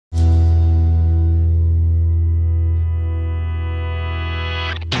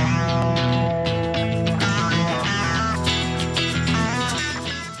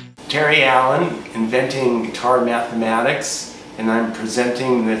Terry Allen, inventing guitar mathematics, and I'm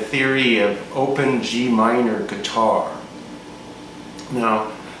presenting the theory of open G minor guitar.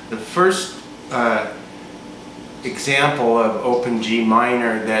 Now, the first example of open G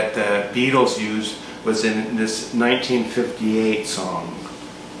minor that the Beatles used was in this 1958 song.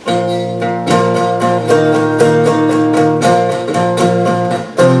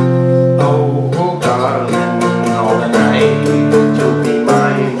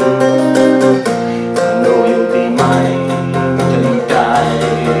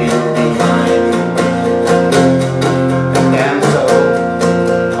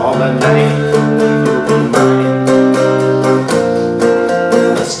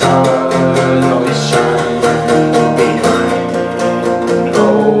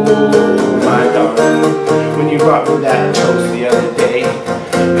 That toast the other day,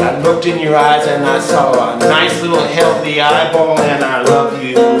 I looked in your eyes and I saw a nice little healthy eyeball, and I love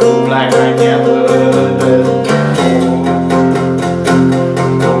you like I never.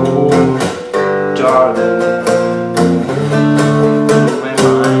 Oh, darling,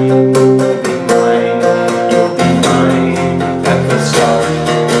 you'll be mine, you'll be mine at the start,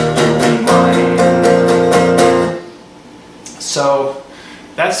 you'll be mine. So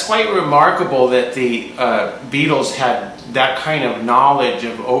that's quite remarkable that the Beatles had that kind of knowledge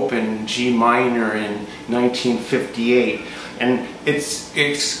of open G minor in 1958, and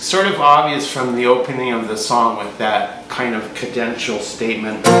it's sort of obvious from the opening of the song with that kind of cadential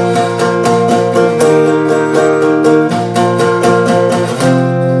statement.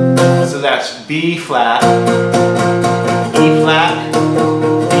 So that's B flat, E flat,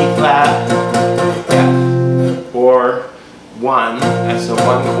 B flat, F, or 1, that's a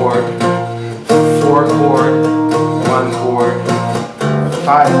 1 chord, 4 chord, 1 chord,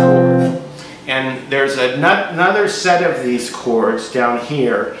 5 chord. And there's another set of these chords down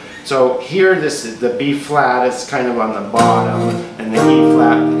here. So here the B flat is kind of on the bottom, and the E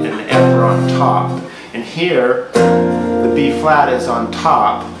flat and the F are on top. And here the B flat is on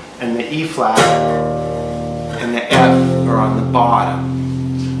top, and the E flat and the F are on the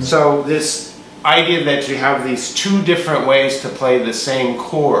bottom. So this idea that you have these two different ways to play the same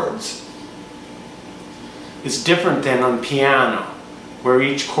chords is different than on piano, where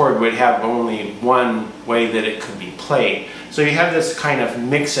each chord would have only one way that it could be played. So you have this kind of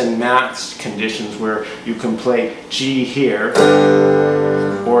mix and match conditions where you can play G here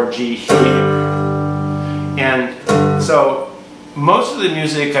or G here. And so most of the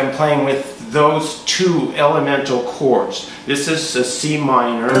music I'm playing with those two elemental chords. This is a C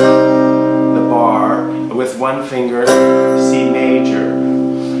minor, the bar, with one finger, C major.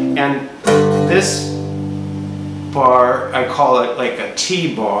 And this bar, I call it like a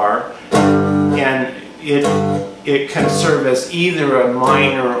T bar, and it can serve as either a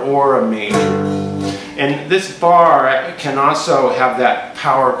minor or a major. And this bar can also have that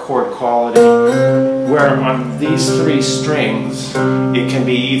power chord quality where on these three strings it can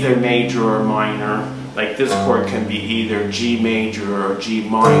be either major or minor. Like this chord can be either G major or G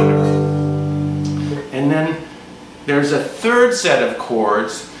minor. And then there's a third set of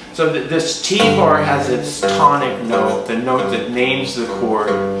chords. So this T bar has its tonic note, the note that names the chord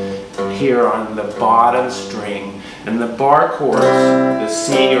here on the bottom string. And the bar chords, the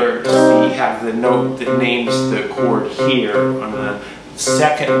C or C, have the note that names the chord here on the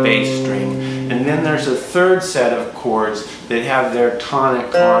second bass string. And then there's a third set of chords that have their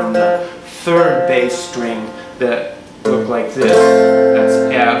tonic on the third bass string that look like this. That's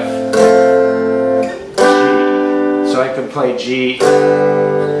F, G. So I could play G,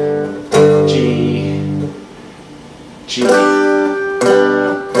 G, G.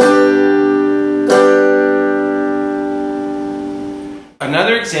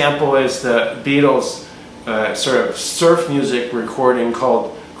 Another example is the Beatles sort of surf music recording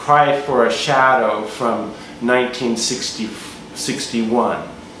called Cry for a Shadow from 1961.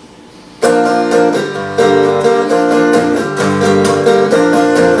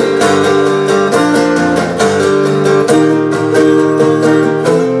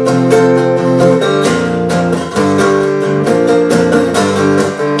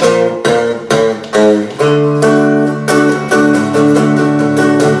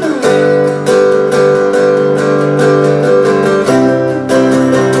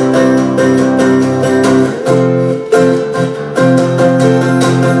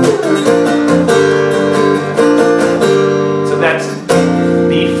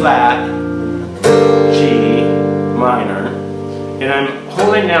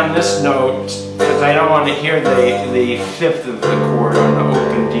 Down this note because I don't want to hear the fifth of the chord on the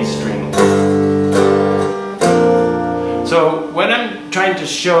open D string. So what I'm trying trying to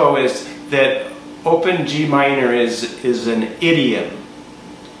show is that open G minor is an idiom.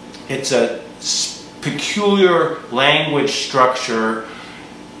 It's a peculiar language structure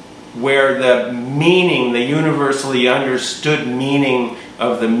where the meaning, the universally understood meaning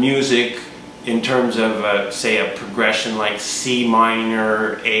of the music in terms of, say, a progression like C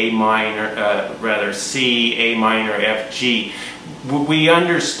minor, A minor, rather C, A minor, F, G. We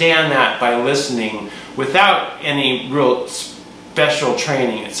understand that by listening without any real special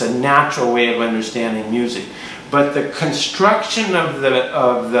training. It's a natural way of understanding music. But the construction of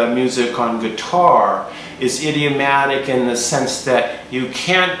the music on guitar is idiomatic in the sense that you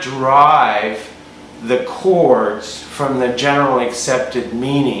can't derive the chords from the general accepted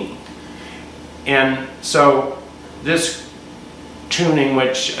meaning. And so this tuning,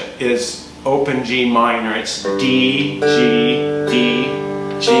 which is open G minor, it's D, G, D,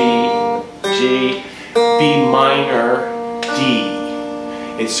 G, G, B minor, D.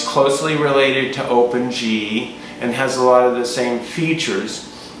 It's closely related to open G and has a lot of the same features,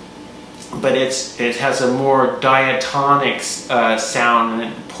 but it has a more diatonic sound,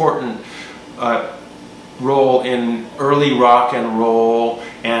 an important role in early rock and roll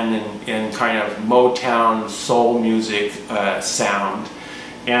and in kind of Motown soul music sound.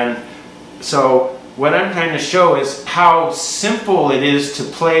 And so what I'm trying to show is how simple it is to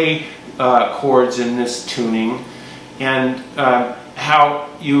play chords in this tuning, and how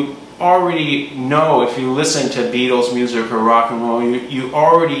you already know, if you listen to Beatles music or rock and roll, you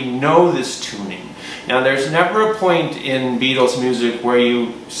already know this tuning. Now there's never a point in Beatles music where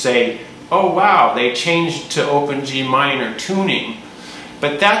you say, oh wow, they changed to open G minor tuning.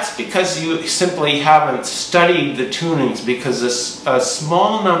 But that's because you simply haven't studied the tunings, because a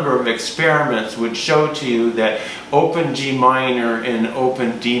small number of experiments would show to you that open G minor and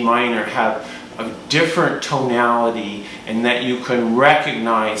open D minor have a different tonality, and that you can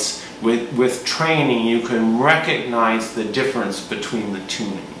recognize with training, you can recognize the difference between the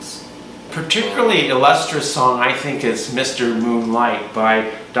tunings. Particularly illustrious song, I think, is Mr. Moonlight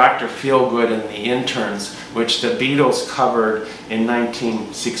by Dr. Feelgood and the Interns, which the Beatles covered in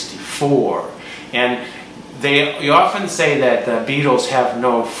 1964. And you often say that the Beatles have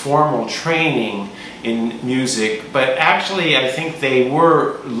no formal training in music, but actually I think they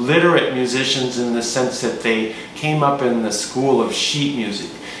were literate musicians in the sense that they came up in the school of sheet music,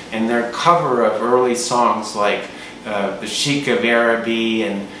 and their cover of early songs like The Sheik of Araby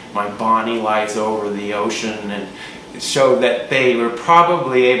and My Bonnie Lies Over the Ocean, and show that they were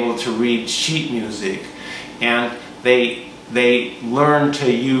probably able to read sheet music, and they learned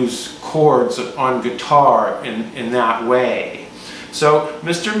to use chords on guitar in that way. So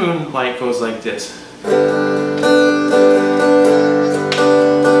Mr. Moonlight goes like this. You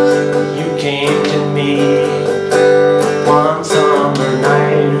came to me one summer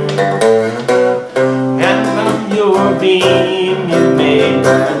night, and from your beam you made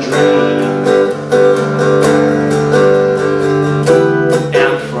my dream,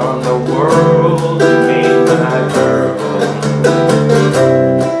 and from the world you made my girl,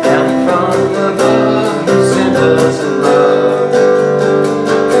 and from above you sent us a love,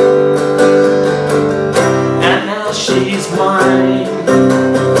 and now she's mine.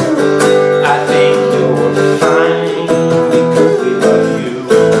 I think you're fine because we love you,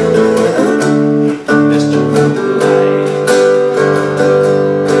 Mr. Moonlight.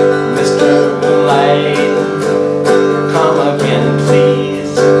 Mr. Moonlight, come again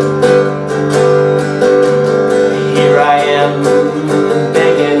please. Here I am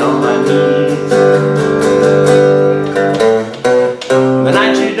begging on my knees. The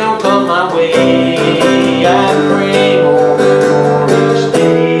night you don't come my way, I pray more and more each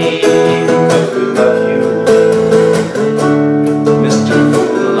day, because we love you, Mr.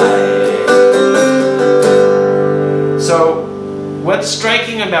 Moonlight. So what's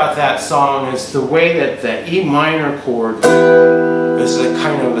striking about that song is the way that the E minor chord is a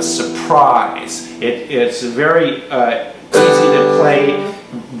kind of a surprise. It's very easy to play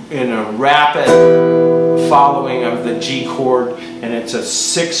in a rapid following of the G chord, and it's a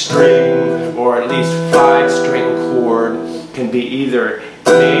 6-string or at least 5-string chord. Can be either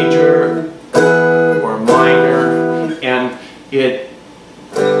major or minor, and it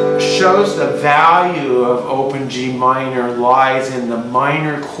shows the value of open G minor lies in the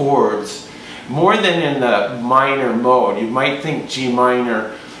minor chords more than in the minor mode. You might think G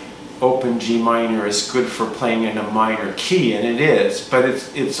minor, open G minor is good for playing in a minor key, and it is, but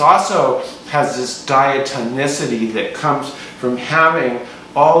it's also has this diatonicity that comes from having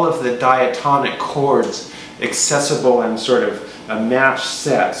all of the diatonic chords accessible in sort of a matched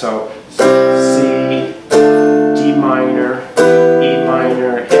set. So C, D minor, E minor,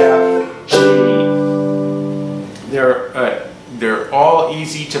 they're all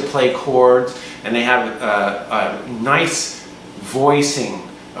easy to play chords, and they have a nice voicing,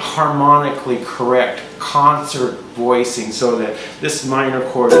 harmonically correct concert voicing, so that this minor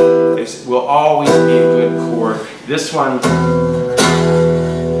chord will always be a good chord. This one,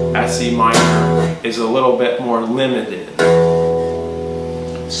 S E minor, is a little bit more limited.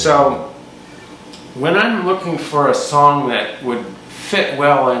 So when I'm looking for a song that would fit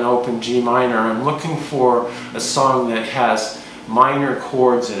well in open G minor, I'm looking for a song that has minor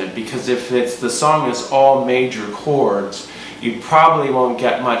chords in it, because if the song is all major chords, you probably won't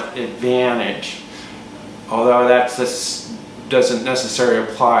get much advantage. Although that doesn't necessarily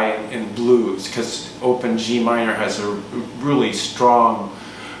apply in blues, because open G minor has a really strong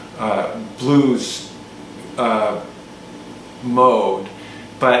blues mode.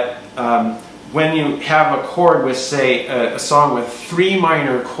 But when you have a chord with, say, a song with 3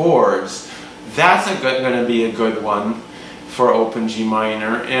 minor chords, that's going to be a good one for open G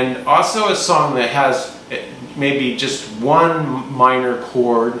minor. And also a song that has maybe just 1 minor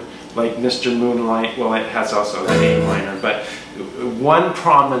chord, like Mr. Moonlight. Well, it has also the A minor, but 1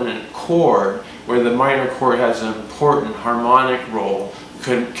 prominent chord where the minor chord has an important harmonic role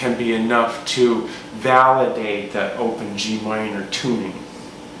can be enough to validate the open G minor tuning.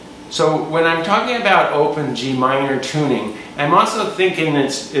 So when I'm talking about open G minor tuning, I'm also thinking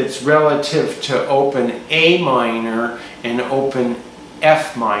it's relative to open A minor and open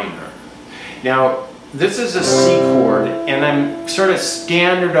F minor. Now, this is a C chord, and I'm sort of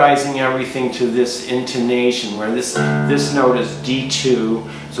standardizing everything to this intonation, where this note is D2,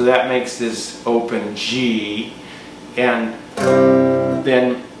 so that makes this open G, and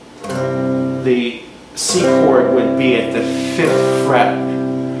then the C chord would be at the 5th fret,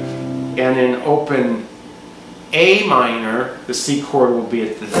 and in open A minor, the C chord will be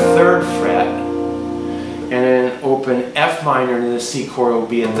at the 3rd fret, and in open F minor, the C chord will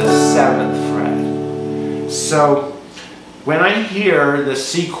be at the 7th fret. So when I hear the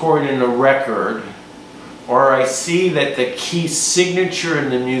C chord in a record, or I see that the key signature in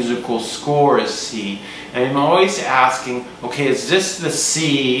the musical score is C, and I'm always asking, okay, is this the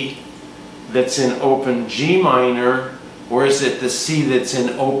C that's in open G minor, or is it the C that's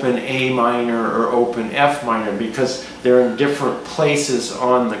in open A minor or open F minor, because they're in different places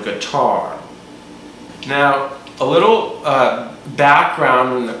on the guitar. Now, a little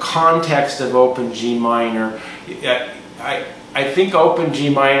background in the context of open G minor. I think open G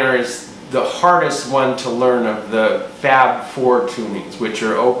minor is the hardest one to learn of the Fab 4 tunings, which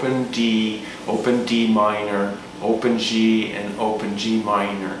are open D minor, open G, and open G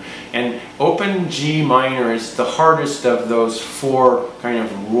minor. And open G minor is the hardest of those 4 kind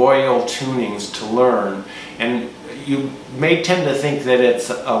of royal tunings to learn. And you may tend to think that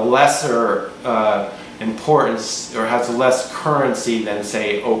it's a lesser importance, or has less currency than,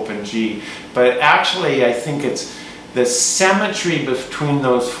 say, open G. But actually, I think it's the symmetry between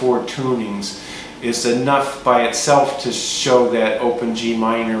those 4 tunings is enough by itself to show that open G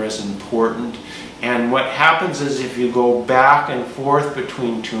minor is important. And what happens is, if you go back and forth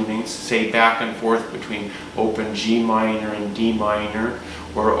between tunings, say back and forth between open G minor and D minor,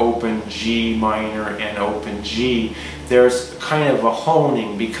 or open G minor and open G, there's kind of a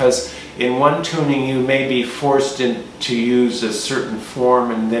honing, because in one tuning you may be forced to use a certain form,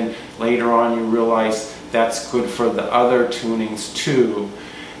 and then later on you realize that's good for the other tunings too.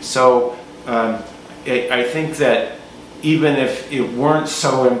 So I think that even if it weren't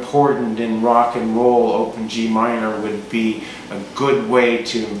so important in rock and roll, open G minor would be a good way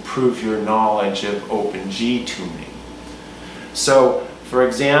to improve your knowledge of open G tuning. So, for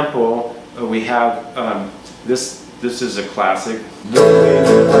example, we have this is a classic.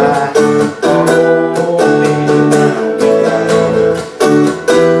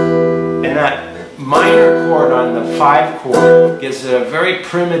 And that minor chord on the 5 chord gives it a very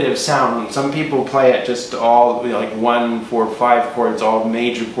primitive sound. Some people play it just all like 1, 4, 5 chords, all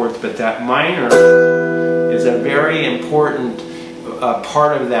major chords, but that minor is a very important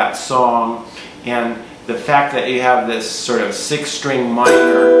part of that song. And the fact that you have this sort of 6-string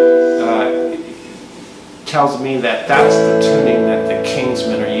minor tells me that that's the tuning that the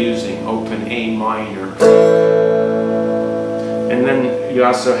Kingsmen are using, open A minor. And then you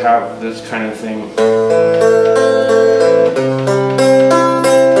also have this kind of thing.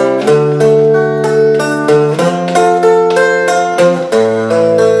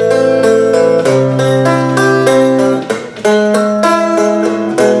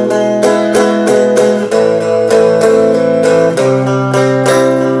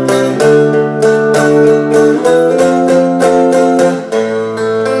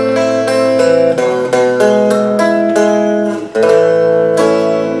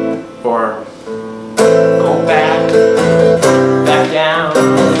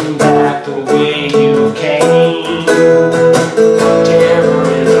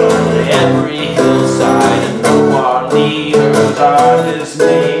 his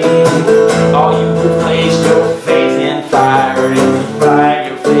name. All you who place your faith in fire, in the fire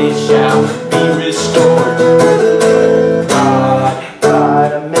your faith shall be restored.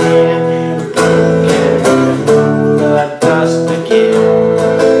 God, a man broken the dust again.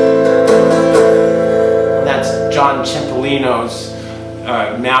 That's John Cipollino's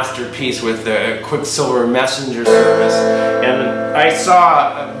masterpiece with the Quicksilver Messenger service. And I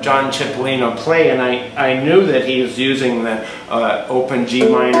saw John Cipollino play, and I knew that he was using the open G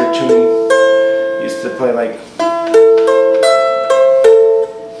minor tune. He used to play like...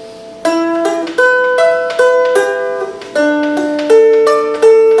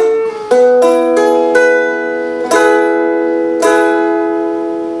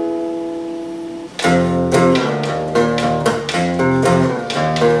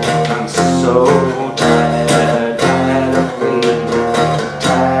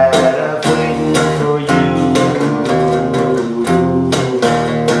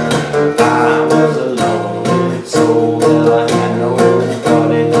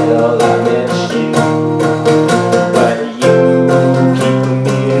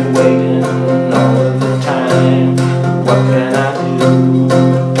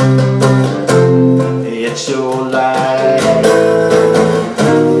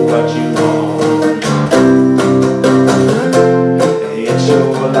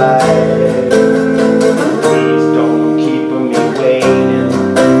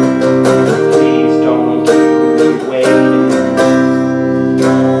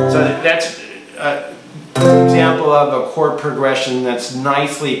 chord progression that's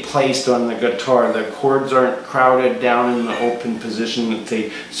nicely placed on the guitar. The chords aren't crowded down in the open position, that they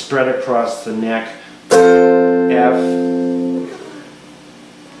spread across the neck. F,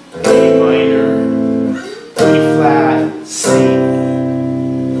 A minor, B flat, C.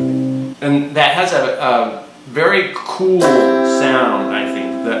 And that has a very cool sound, I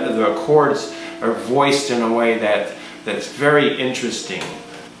think. The chords are voiced in a way that's very interesting.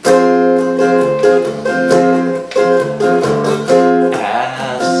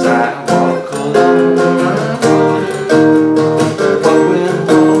 As I walk along, I wonder what went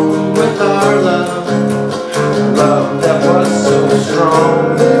wrong with our love, love that was so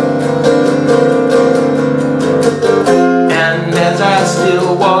strong. And as I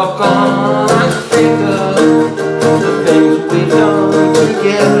still walk on, I think of the things we've done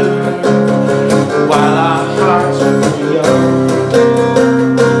together while our hearts were young.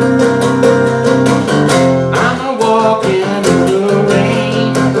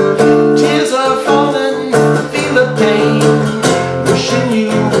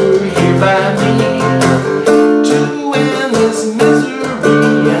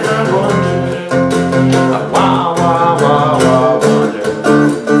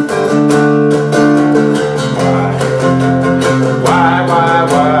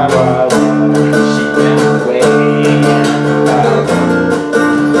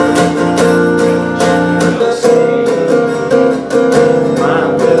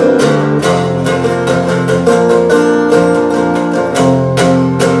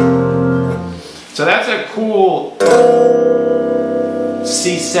 So that's a cool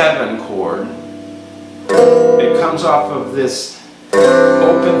C7 chord. It comes off of this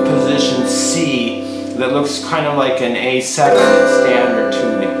open position C that looks kind of like an A7 in standard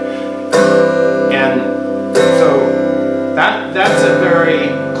tuning. And so that's a very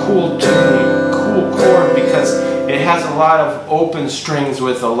cool tuning, cool chord, because it has a lot of open strings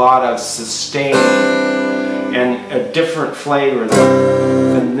with a lot of sustain and a different flavor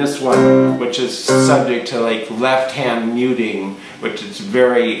than this one, which is subject to like left hand muting, which is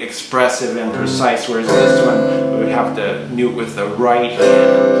very expressive and precise, whereas this one we would have to mute with the right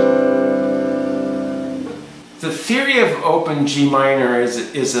hand. The theory of open G minor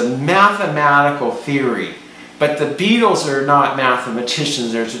is a mathematical theory, but the Beatles are not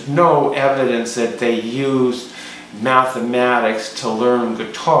mathematicians. There's no evidence that they used mathematics to learn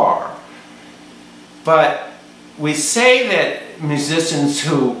guitar. But we say that musicians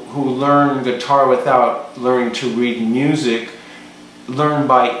who learn guitar without learning to read music learn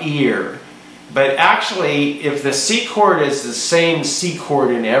by ear. But actually, if the C chord is the same C chord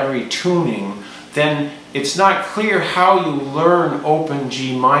in every tuning, then it's not clear how you learn open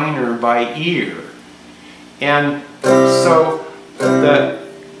G minor by ear. And so the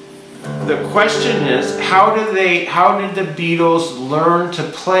question is, how did the Beatles learn to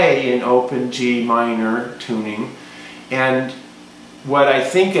play in open G minor tuning? And what I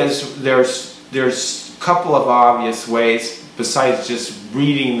think is there's a couple of obvious ways besides just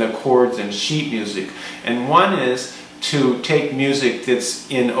reading the chords in sheet music. And one is to take music that's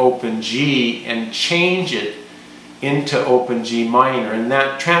in open G and change it into open G minor, and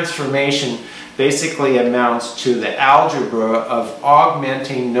that transformation basically amounts to the algebra of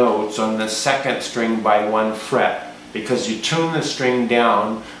augmenting notes on the second string by 1 fret, because you tune the string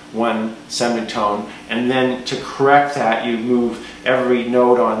down 1 semitone, and then to correct that you move every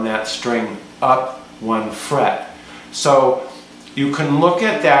note on that string up 1 fret. So you can look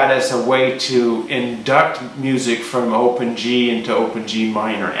at that as a way to induct music from open G into open G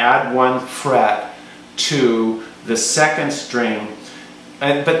minor. Add 1 fret to the second string,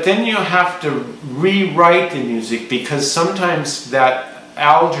 but then you have to rewrite the music, because sometimes that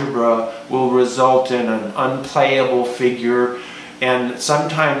algebra will result in an unplayable figure, and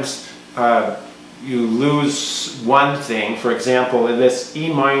sometimes you lose one thing. For example, this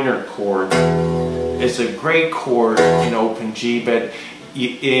E minor chord is a great chord in open G, but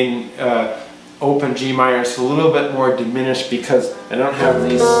in open G minor it's a little bit more diminished because I don't have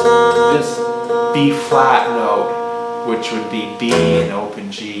this B flat note, which would be B in open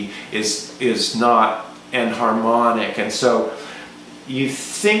G, is not enharmonic, and so you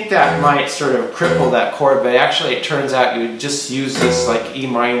think that might sort of cripple that chord, but actually it turns out you just use this like E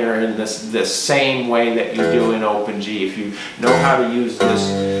minor in the same way that you do in open G. If you know how to use this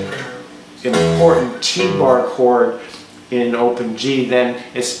important T-bar chord in open G, then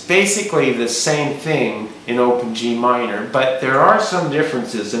it's basically the same thing in open G minor, but there are some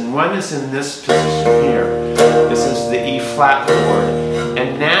differences, and one is in this position here. This is the E flat chord,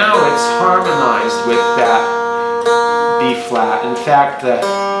 and now it's harmonized with that B flat. In fact, that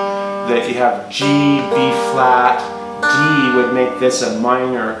you have G, B flat, D would make this a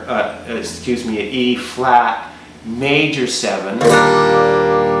minor, excuse me, an E flat major 7,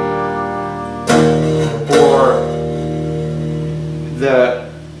 or the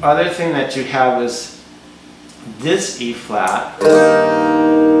other thing that you have is this E flat,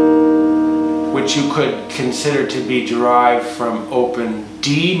 which you could consider to be derived from open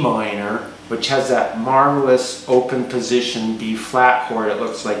D minor, which has that marvelous open position B flat chord. It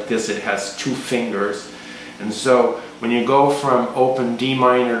looks like this. It has 2 fingers. And so when you go from open D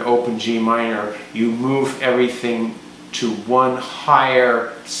minor to open G minor, you move everything to one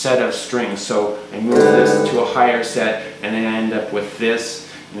higher set of strings. So I move this to a higher set, and then I end up with this,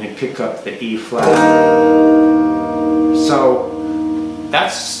 and I pick up the E flat. So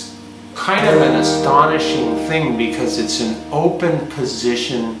that's kind of an astonishing thing, because it's an open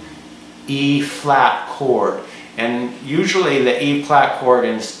position E flat chord, and usually the E flat chord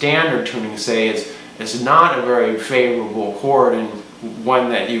in standard tuning, say, is not a very favorable chord, and one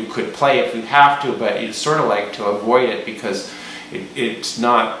that you could play if you have to, but you sort of like to avoid it because it's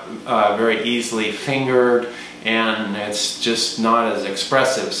not very easily fingered, and it's just not as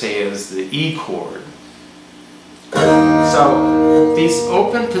expressive, say, as the E chord. So these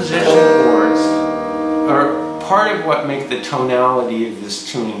open position chords are part of what make the tonality of this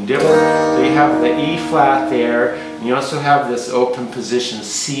tuning different. So you have the E flat there, and you also have this open position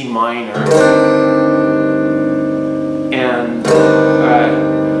C minor, and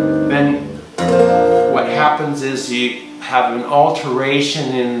then what happens is you have an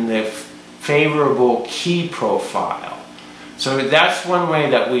alteration in the favorable key profile. So that's one way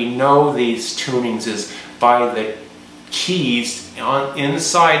that we know these tunings, is by the keys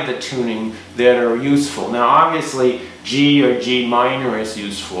inside the tuning that are useful. Now obviously G or G minor is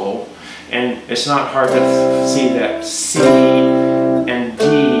useful, and it's not hard to see that C and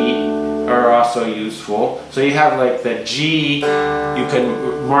D are also useful. So you have like the G, you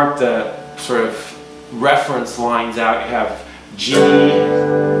can mark the sort of reference lines out. You have G,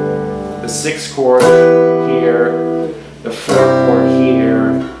 the 6th chord here, the 4th chord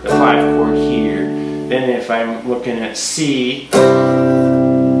here, the 5th chord here. Then if I'm looking at C,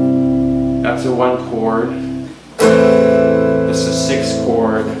 that's a 1 chord, this is a 6th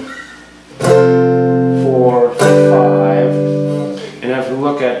chord, 4, 5, and if you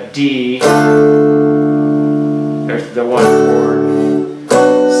look at D, there's the 1 chord,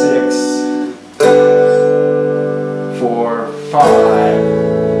 6, 4,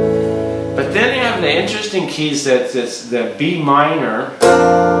 5, but then you have the interesting keys that it's the B minor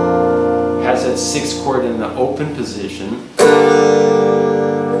has its 6th chord in the open position.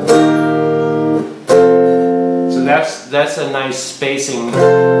 So that's a nice spacing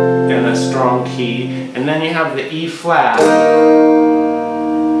and a strong key. And then you have the E flat,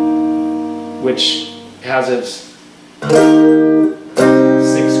 which has its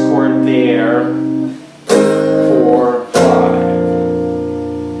 6th chord there, 4, 5.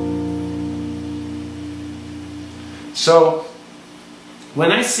 So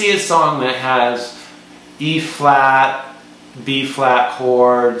when I see a song that has E flat, B flat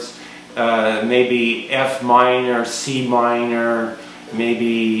chords, maybe F minor, C minor,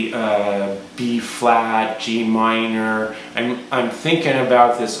 maybe B flat, G minor. I'm thinking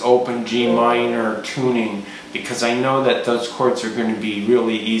about this open G minor tuning because I know that those chords are going to be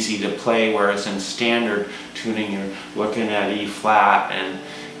really easy to play, whereas in standard tuning you're looking at E flat and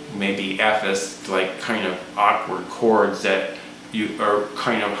maybe F is like kind of awkward chords that you are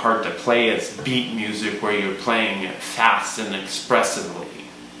kind of hard to play as beat music where you're playing it fast and expressively.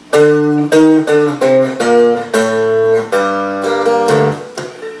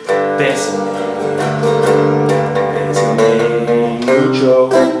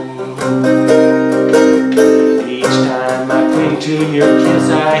 Each time I cling to your kiss,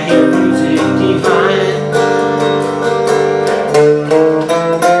 I hear music divine.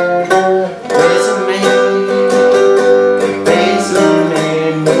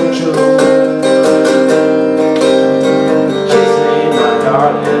 Bésame mucho. Kiss me, my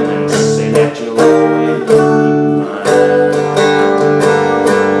darling, and say that you'll always be mine.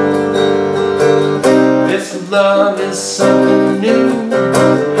 This love is something new.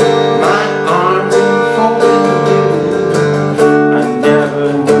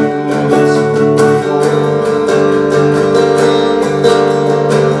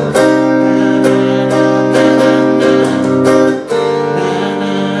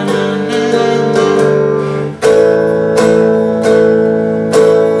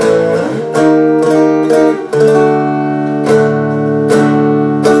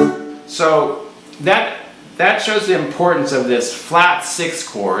 So that shows the importance of this flat 6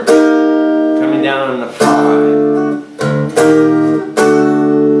 chord coming down on the 5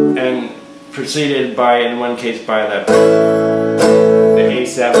 and preceded by, in one case, by the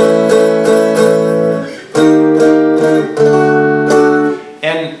A7.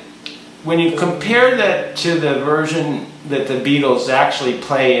 And when you compare that to the version that the Beatles actually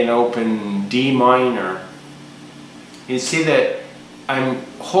play in open D minor, you see that I'm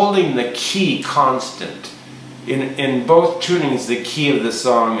holding the key constant. In both tunings, the key of the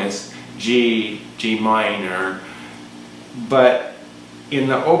song is G, G minor, but in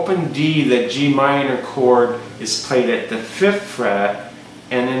the open D, the G minor chord is played at the 5th fret,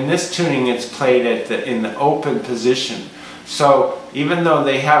 and in this tuning it's played at in the open position. So even though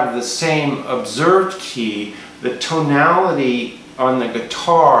they have the same observed key, the tonality on the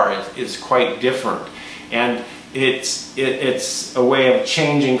guitar is quite different. And it's a way of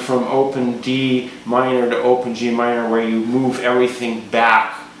changing from open D minor to open G minor, where you move everything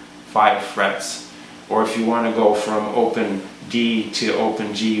back 5 frets. Or if you want to go from open D to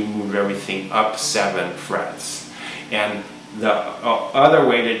open G, you move everything up 7 frets. And the other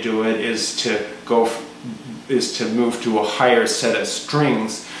way to do it is to move to a higher set of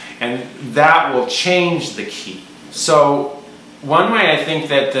strings, and that will change the key. So one way I think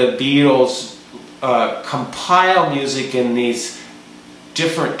that the Beatles compile music in these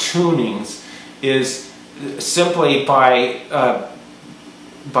different tunings is simply by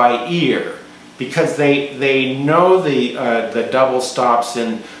ear, because they know the double stops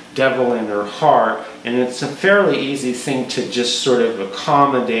in Devil in Her Heart, and it's a fairly easy thing to just sort of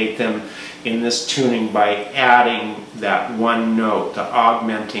accommodate them in this tuning by adding that one note,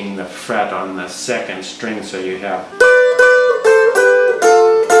 augmenting the fret on the 2nd string, so you have.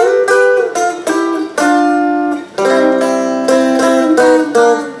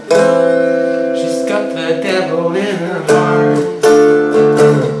 She's got the devil in her heart,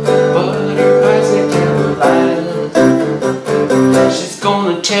 but her eyes are candlelight. She's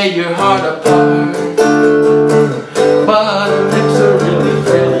gonna tear your heart apart, but her lips are really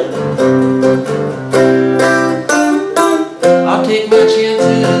thrilling. I'll take my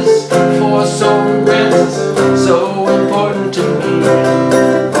chances for some romance so important to me.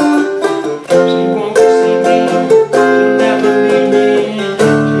 She won't see me, she'll never leave me.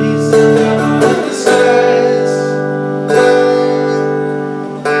 She's the devil in disguise.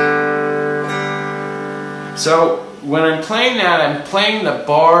 So when I'm playing that, I'm playing the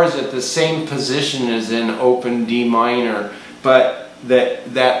bars at the same position as in open D minor, but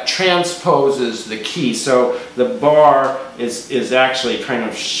that transposes the key. So the bar is actually kind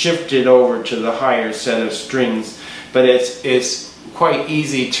of shifted over to the higher set of strings, but it's quite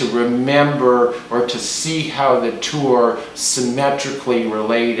easy to remember or to see how the two are symmetrically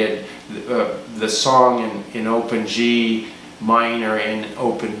related. The song in open G minor and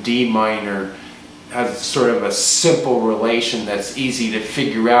open D minor has sort of a simple relation that's easy to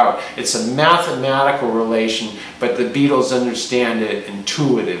figure out. It's a mathematical relation, but the Beatles understand it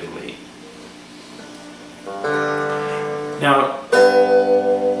intuitively. Now,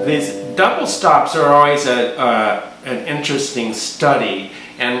 these double stops are always an interesting study,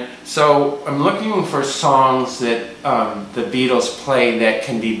 and So I'm looking for songs that the Beatles play that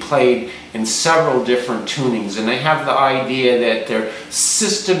can be played in several different tunings, and I have the idea that they're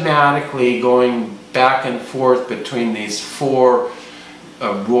systematically going back and forth between these four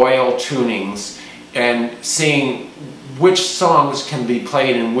royal tunings and seeing which songs can be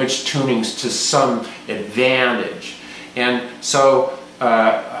played in which tunings to some advantage. And so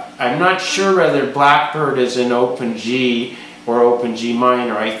I'm not sure whether Blackbird is in open G or open G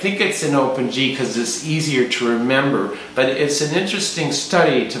minor. I think it's in open G because it's easier to remember, but it's an interesting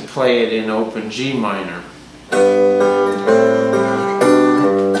study to play it in open G minor.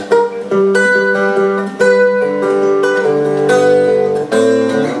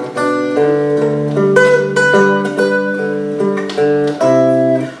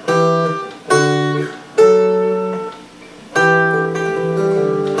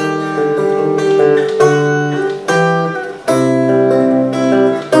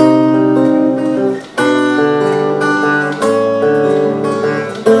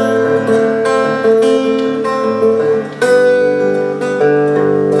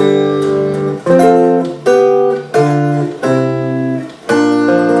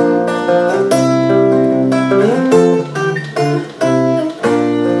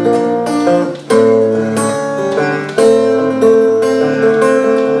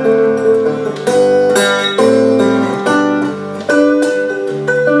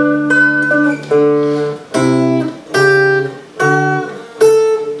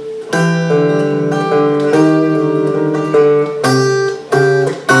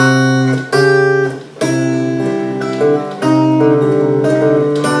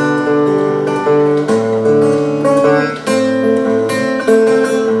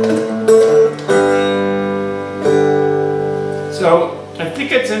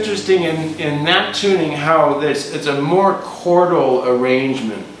 In that tuning how it's a more chordal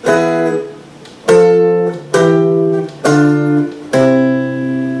arrangement.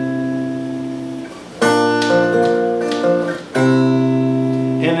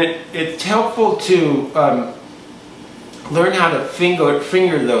 And it's helpful to learn how to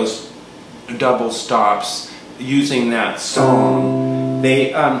finger those double stops using that song.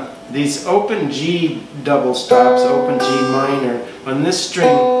 These open G double stops, open G minor, on this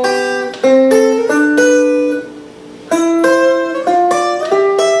string,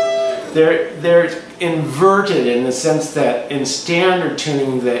 they're inverted in the sense that in standard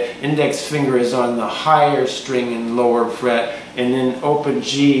tuning the index finger is on the higher string and lower fret, and in open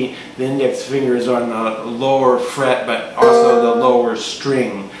G the index finger is on the lower fret but also the lower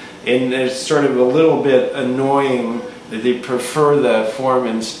string. And it's sort of a little bit annoying that they prefer the form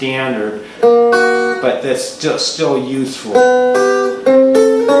in standard, but that's still useful.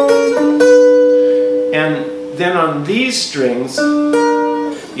 And then on these strings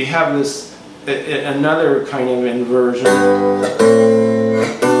you have this another kind of inversion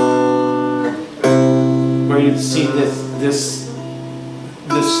where you see this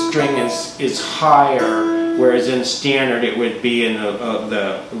string is higher, whereas in standard it would be in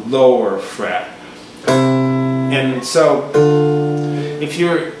the lower fret. And so if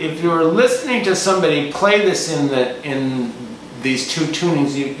you're listening to somebody play this in these two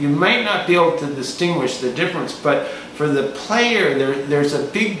tunings, you might not be able to distinguish the difference, but for the player there's a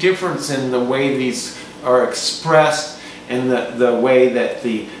big difference in the way these are expressed and the way that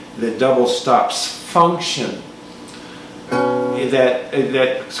the double stops function.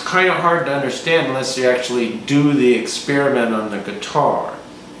 That's kind of hard to understand unless you actually do the experiment on the guitar.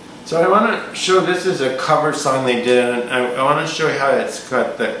 So I want to show, this is a cover song they did, and I want to show you how it's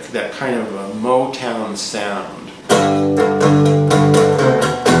got that kind of a Motown sound.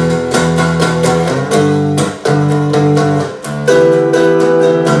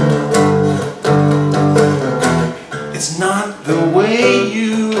 It's not the way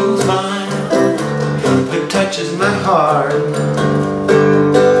you smile that touches my heart.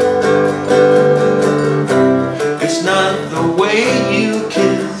 It's not the way you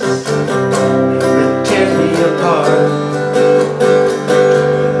kiss that tears me apart.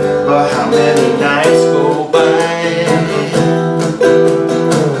 But how many nights go by,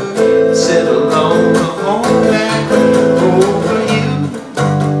 sit alone on back over you.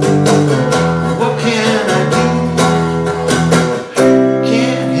 What can I do?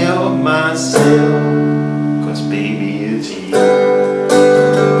 Can't help myself, 'cause baby it's you.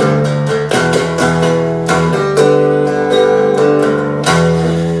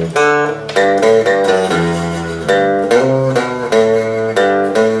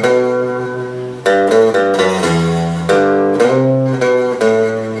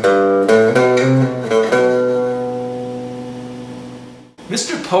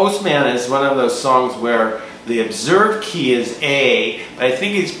 those songs where the observed key is A, but I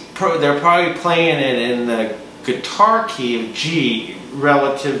think they're probably playing it in the guitar key of G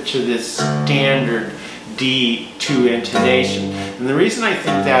relative to this standard D2 intonation. And the reason I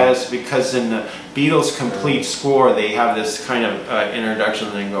think that is because in the Beatles complete score they have this kind of introduction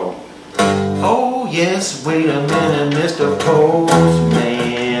and they go, "Oh yes, wait a minute, Mr.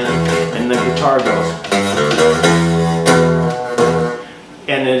 Postman," and the guitar goes,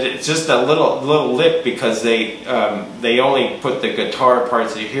 and it's just a little lick because they only put the guitar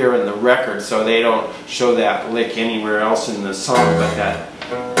parts you hear in the record, so they don't show that lick anywhere else in the song. But that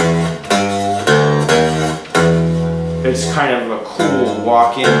it's kind of a cool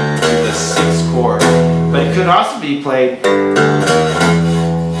walk in to the 6th chord. But it could also be played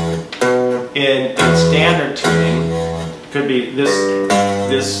in standard tuning. Could be this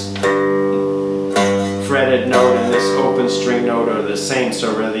fretted note and this open string note are the same,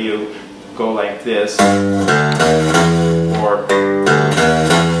 so whether you go like this or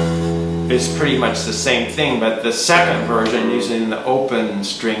it's pretty much the same thing, but the second version using the open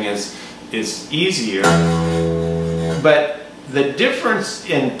string is easier. But the difference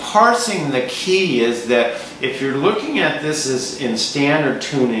in parsing the key is that if you're looking at this as in standard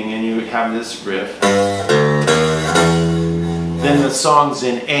tuning and you have this riff, then the song's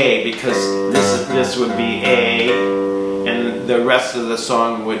in A because this would be A, and the rest of the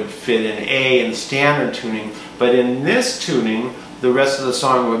song would fit in A in standard tuning. But in this tuning, the rest of the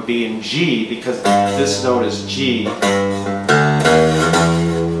song would be in G because this note is G.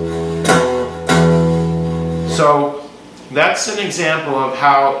 So that's an example of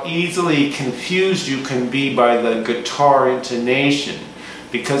how easily confused you can be by the guitar intonation,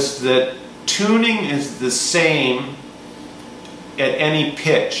 because the tuning is the same at any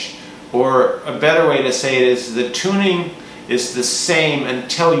pitch, or a better way to say it is the tuning is the same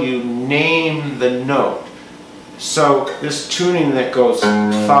until you name the note. So this tuning that goes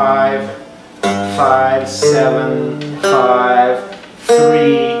 5, 5, 7, 5,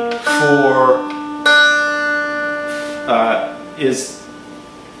 3, 4 is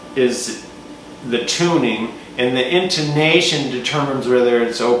the tuning, and the intonation determines whether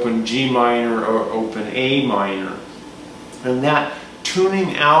it's open G minor or open A minor. And that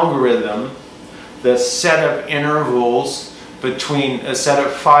tuning algorithm, the set of intervals between a set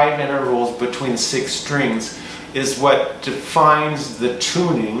of 5 intervals between 6 strings, is what defines the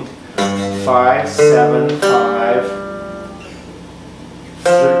tuning. 5, 7, 5,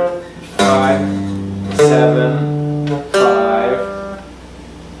 5, 7, 5,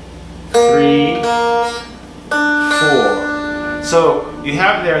 3, 4. So you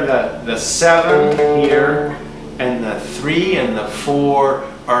have there the 7 here, and the 3 and the 4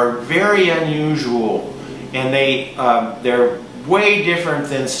 are very unusual, and they're way different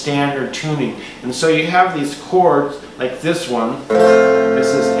than standard tuning. And so you have these chords like this one. This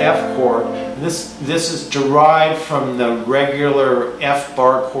is F chord. This is derived from the regular F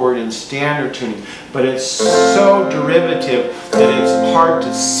bar chord in standard tuning, but it's so derivative that it's hard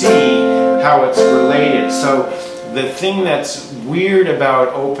to see how it's related. So the thing that's weird about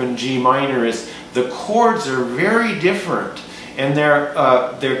open G minor is the chords are very different, and they're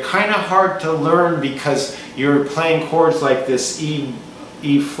kind of hard to learn because you're playing chords like this E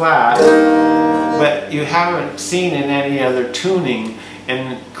flat, but you haven't seen in any other tuning,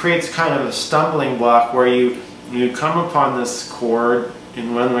 and it creates kind of a stumbling block where you come upon this chord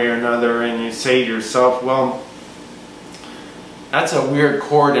in one way or another and you say to yourself, well, that's a weird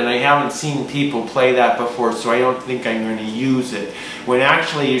chord and I haven't seen people play that before, so I don't think I'm going to use it. When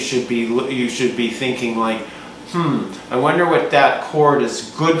actually you should be thinking like, I wonder what that chord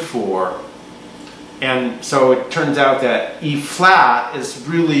is good for. And so it turns out that E flat is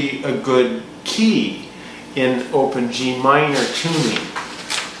really a good key in open G minor tuning.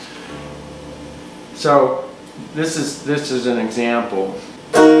 So this is an example.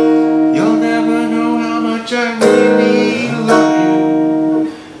 You'll never know how much I really love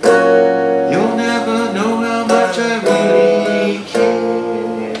you. You'll never know how much I really care.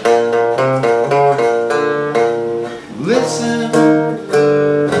 Listen,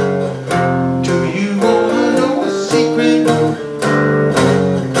 do you want to know a secret?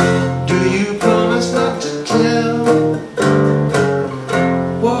 Do you promise not to tell?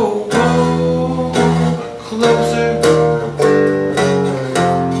 Whoa, whoa, closer.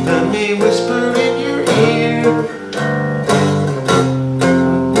 Let me whisper in your ear.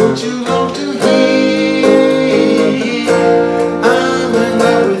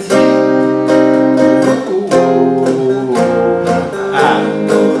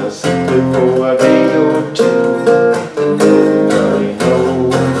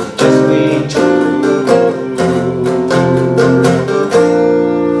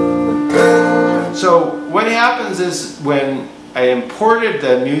 is when I imported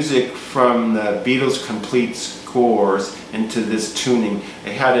the music from the Beatles complete scores into this tuning, I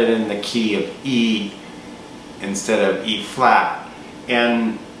had it in the key of E instead of E flat.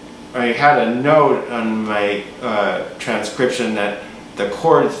 And I had a note on my transcription that the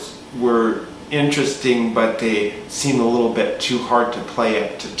chords were interesting, but they seemed a little bit too hard to play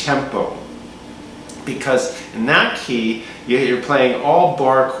up to tempo. Because in that key, you're playing all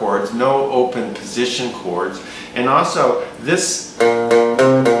bar chords, no open position chords. And also, this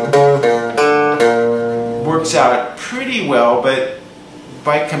works out pretty well, but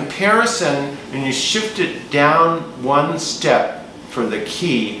by comparison, when you shift it down one step for the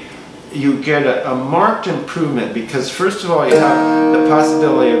key, you get a marked improvement, because first of all you have the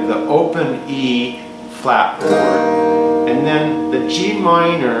possibility of the open E flat chord, and then the G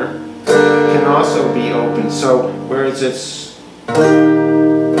minor can also be open. So whereas it's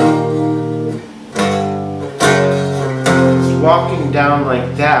walking down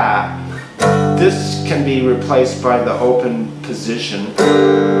like that, this can be replaced by the open position,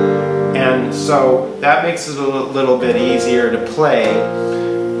 and so that makes it a little bit easier to play.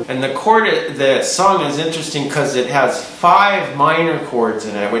 And the song is interesting because it has 5 minor chords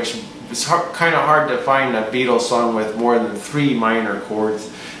in it, which is kind of hard to find a Beatles song with more than 3 minor chords,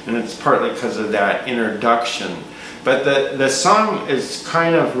 and it's partly because of that introduction. But the song is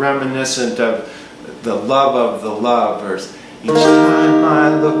kind of reminiscent of the love of the lovers. Each time I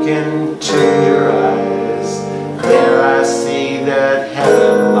look into your eyes, there I see that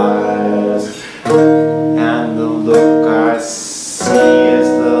heaven lies, and the look I see is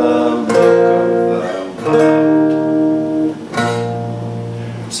the look of love.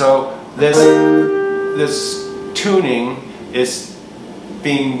 So this tuning is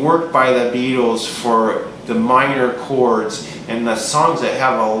being worked by the Beatles for the minor chords, and the songs that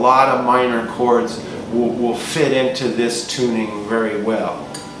have a lot of minor chords will fit into this tuning very well.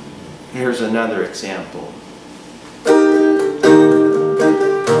 Here's another example.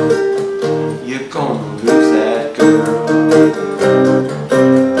 You're gonna lose that girl.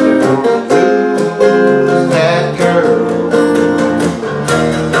 You're gonna lose that girl.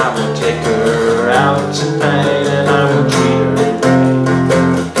 And I will take her out tonight, and I will treat her right.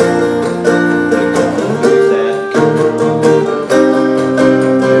 You're gonna lose that girl. You're gonna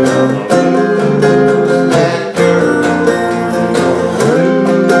lose that girl.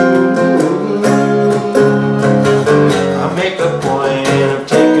 I'll make a point of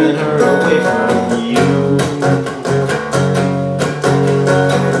taking her away from you.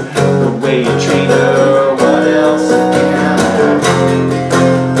 The way you treat her, what else can I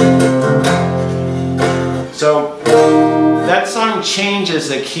do? So that song changes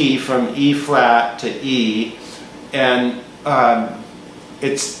the key from E flat to E, and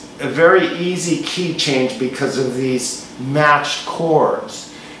it's a very easy key change because of these matched chords.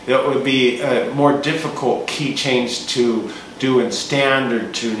 It would be a more difficult key change to do in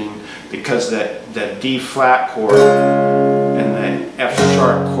standard tuning, because the D flat chord and the F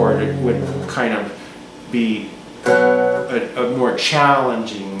sharp chord would kind of be a more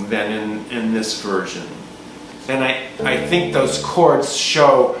challenging than in this version. And I think those chords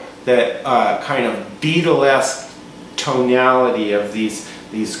show that kind of Beatlesque tonality of these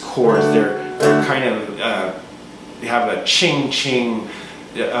chords. They're kind of they have a ching-ching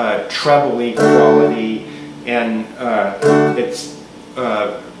treble-y quality, and it's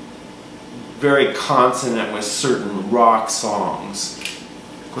very consonant with certain rock songs.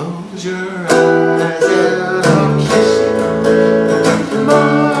 Close your eyes and I'll kiss you.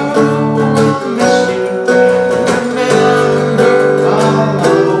 Tomorrow I'll miss you. Remember, I'll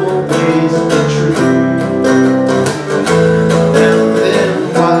always be true. And then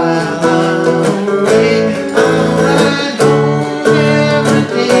while I'm away, I'll ride home every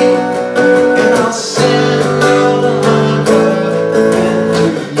day, and I'll send all my love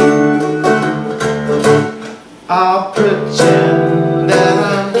to you. I'll pretend that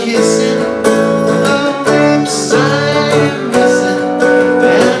I'm kissing the lips I'm missing,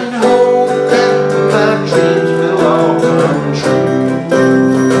 and hope that my dreams will all come true.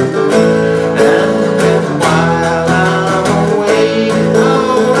 And then while I'm away,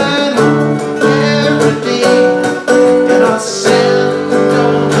 I'll ride home every day, and I'll send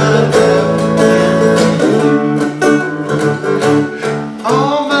all my love to you.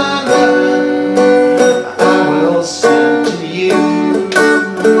 All my loving I will send to you.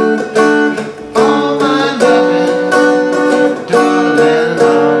 All my loving, darling,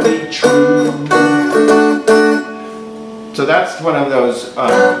 I'll be true. So that's one of those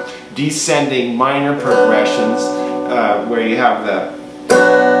descending minor progressions where you have the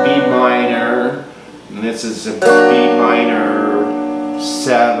B minor, And this is a B minor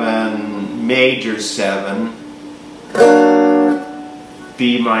 7, major 7,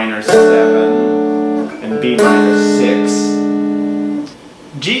 B minor 7, and B minor 6.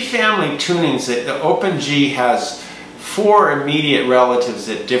 G family tunings, the open G has 4 immediate relatives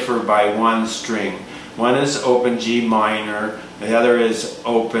that differ by 1 string. One is open G minor, the other is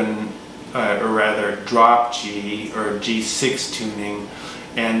open, or rather drop G, or G6 tuning,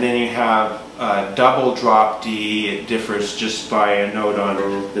 and then you have double drop D. It differs just by a note on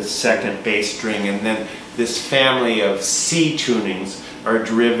the 2nd bass string, and then this family of C tunings are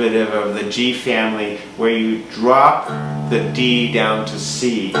derivative of the G family where you drop the D down to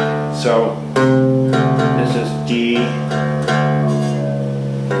C. So this is D,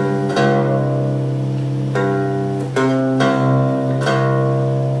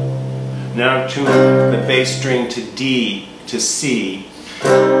 now tune the bass string to D, to C.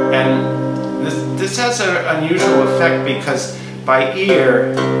 And this has an unusual effect because by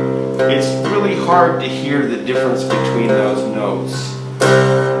ear it's really hard to hear the difference between those notes.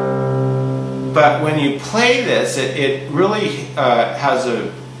 But when you play this, it really has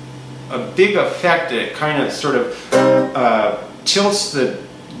a big effect. It kind of sort of tilts the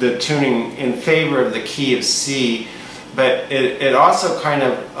tuning in favor of the key of C, but it also kind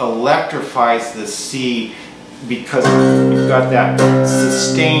of electrifies the C because you've got that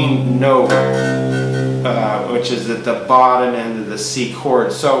sustained note, which is at the bottom end of the C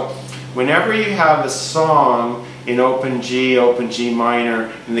chord. So whenever you have a song in open G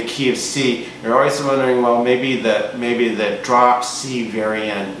minor, in the key of C, you're always wondering, well, maybe the drop C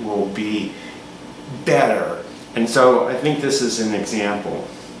variant will be better. And so I think this is an example.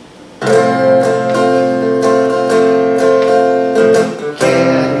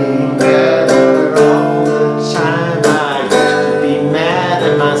 Getting better all the time. I used to be mad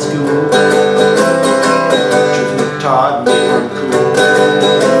at my school. Teachers were taught me were cool.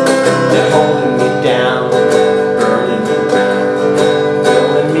 They're holding me down, burning me down,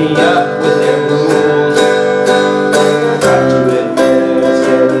 filling me up with their rules. Got to admit it's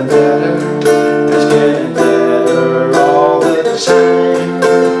getting better. It's getting better all the time.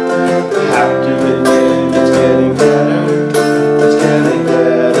 Have to admit it's getting better. It's getting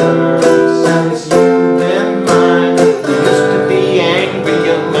better since you've been mine. You used to be angry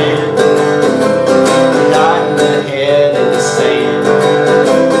young man, nodding the head in the sand.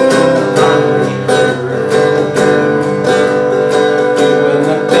 Finally hurt, doing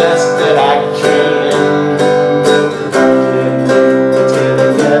the best that I can. It's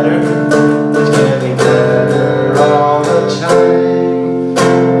getting better. It's getting better all the time.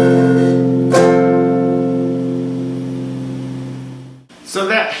 So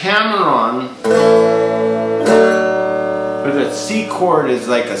that hammer-on with a C chord is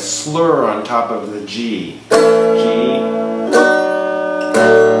like a slur on top of the G. G,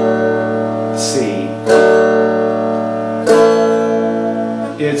 C.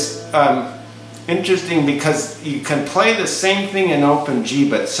 It's interesting because you can play the same thing in open G,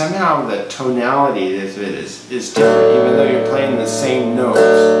 but somehow the tonality of it is different, even though you're playing the same notes.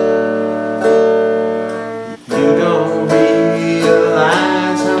 You don't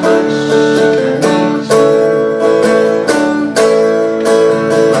realize how much I need you.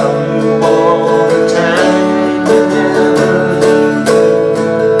 Love you all the time and never leave.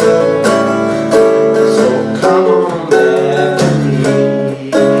 So come on back to me.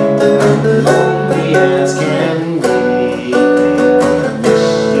 I'm lonely as can be. I miss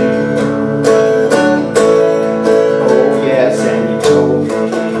you. Oh yes, and you told me.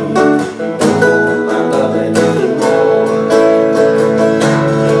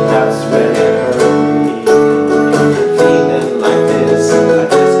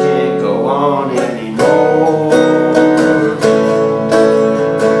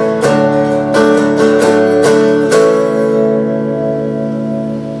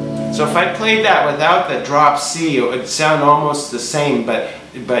 So if I played that without the drop C, it would sound almost the same, but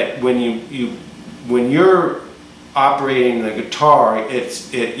when you're operating the guitar,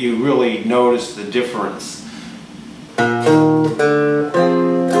 you really notice the difference.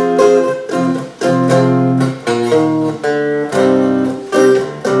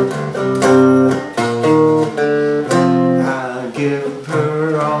 I give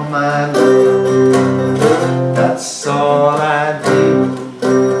her all my love, that's all I do.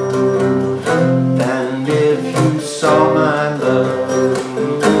 And if you saw my love,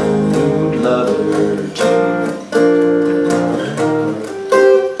 you'd love her too.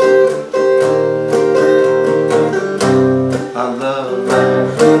 I love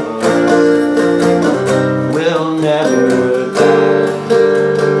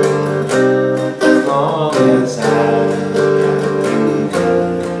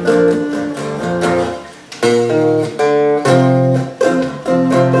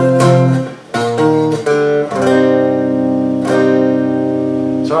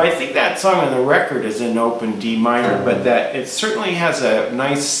So I think that song on the record is in open D minor, but that it certainly has a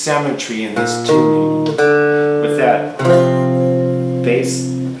nice symmetry in this tuning with that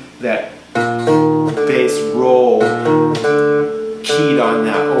bass roll keyed on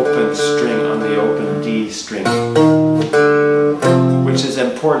that open string, on the open D string, which is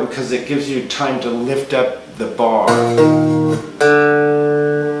important because it gives you time to lift up the bar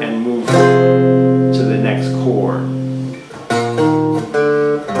and move to the next chord.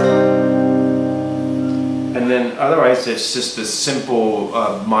 And then otherwise it's just a simple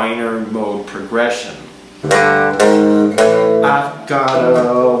minor mode progression. I've got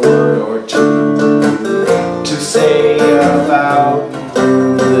a word or two to say about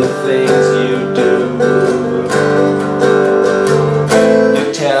the things you do.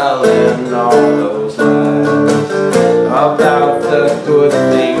 You're telling all those lies about the good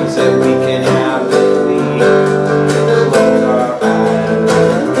things that we can have if we close our eyes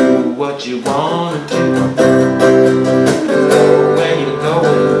and do what you want to do. Where you're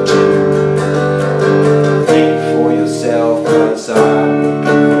going to. Think for yourself, 'cause I will be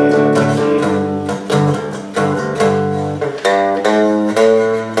there with you.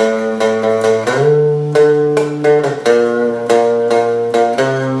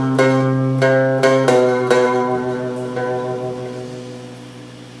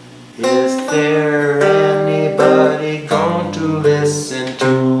 Is there anybody going to listen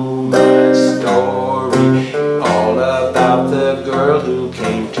to my story? All about the girl who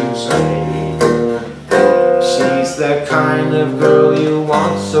came to stay. She's the kind of girl you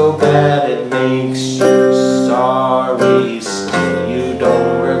want so bad it makes you sorry. Still you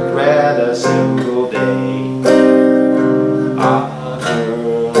don't regret a single day. Ah,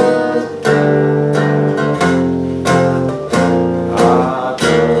 girl. Ah,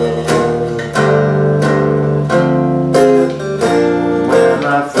 girl. When I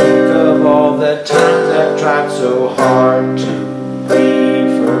think of all the times I've tried so hard to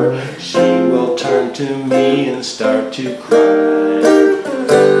leave her, she will turn to me and start to cry.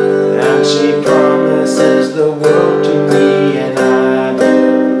 And she promises the world to me, and I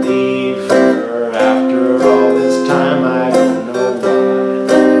believe her. After all this time, I don't know why.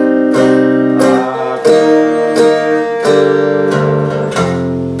 Ah, girl.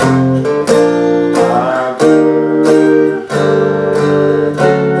 Ah, girl.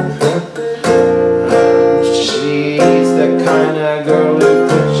 She's the kind of girl who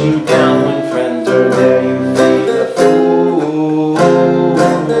puts you down when friends are there. You feel a fool.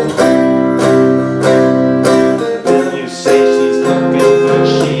 When you say she's looking good,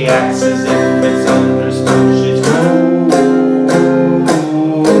 she acts as if it's understood she's cool.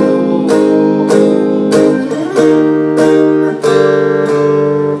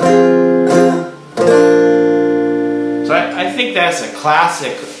 So I think that's a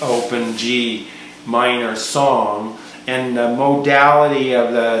classic open G minor song, and the modality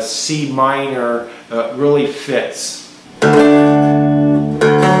of the C minor really fits.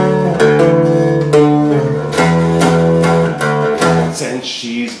 Since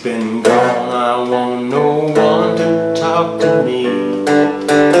she's been gone, I want no one to talk to me.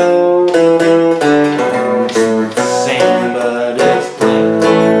 It's the same, but it's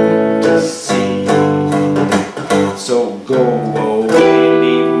plain to see. So go away,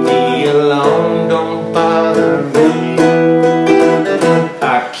 leave me alone, don't bother me. I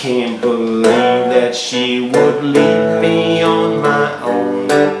can't believe that she would leave me on my own.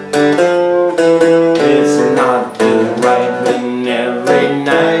 It's not been right when every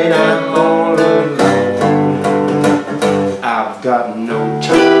night I'm all alone. I've got no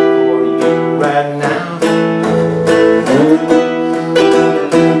time for you right now.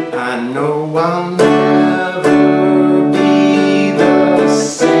 I know I'll never be the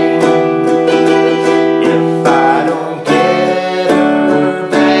same if I don't get her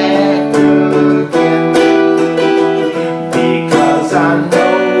back again, because I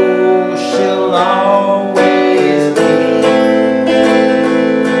know she'll always be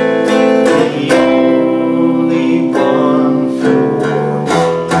the only one for me.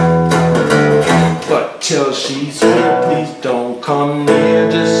 But till she's here, please don't come near,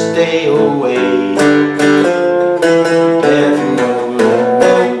 just stay away. There's no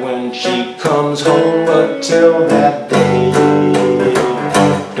way when she comes home, but till that day,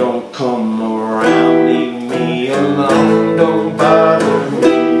 don't come around, leave me alone, don't bother me.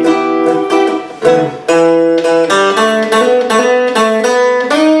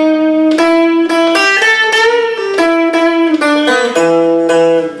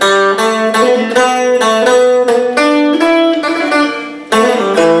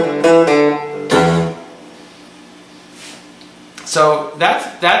 So that's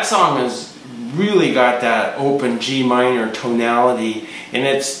that song has really got that open G minor tonality, and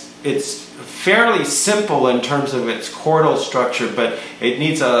it's fairly simple in terms of its chordal structure, but it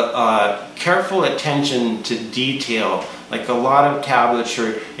needs a careful attention to detail. Like a lot of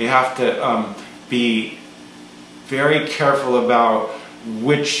tablature, you have to be very careful about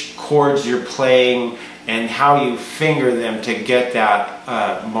which chords you're playing and how you finger them to get that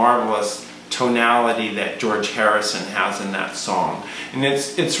marvelous tonality that George Harrison has in that song. And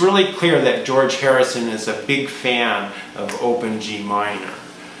it's really clear that George Harrison is a big fan of open G minor.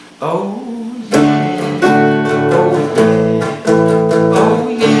 Oh yeah, oh yeah, oh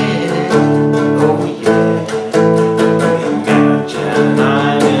yeah, oh yeah. Imagine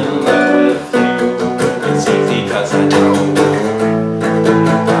I'm in love with you. It's easy 'cause I know.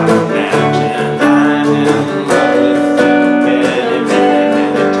 Imagine I'm in love with you many, many,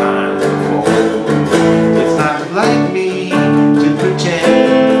 many times before. It's not like me to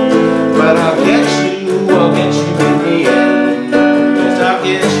pretend, but I'll get you in the end. Yes, I'll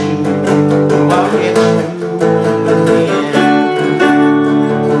get you. I'll get you in the end.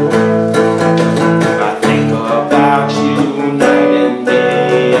 I think about you night and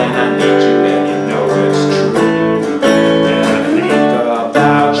day, and I need you, and you know it's true. And I think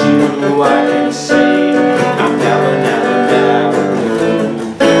about you, I can say I'm never, never, never blue.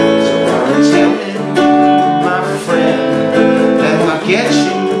 So I'm telling my friend that I'll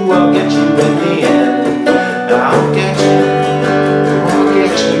get you in the end. I'll get you.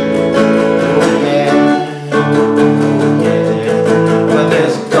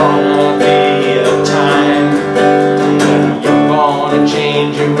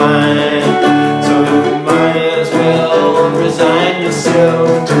 Change your mind, so you might as well resign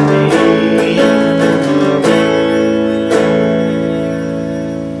yourself to me.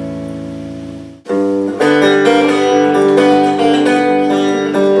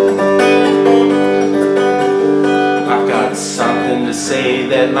 I've got something to say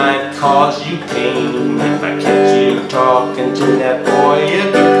that might cause you pain. If I catch you talking to that boy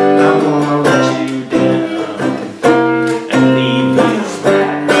again, I'm gonna let you down.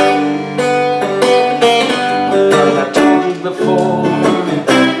 Before,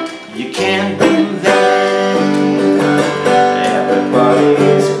 you can't do that.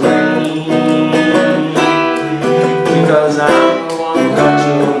 Everybody's green because I'm the one who got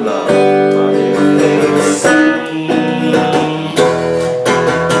your love. But if they see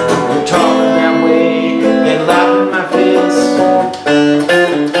you're talking that way, they laugh in my face.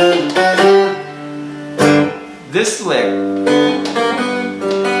 This lick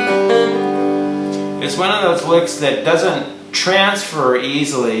is one of those licks that doesn't transfer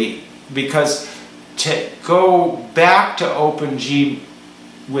easily, because to go back to open G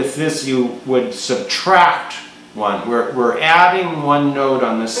with this you would subtract one. We're adding one note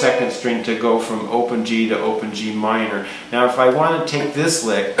on the second string to go from open G to open G minor. Now if I want to take this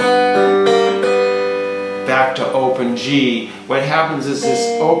lick back to open G, what happens is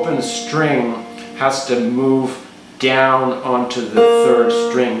this open string has to move down onto the third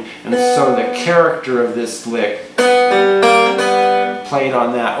string, and so the character of this lick played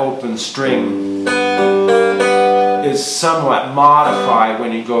on that open string is somewhat modified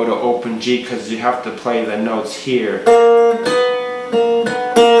when you go to open G, because you have to play the notes here.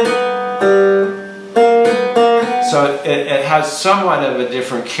 So it has somewhat of a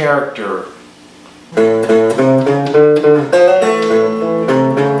different character.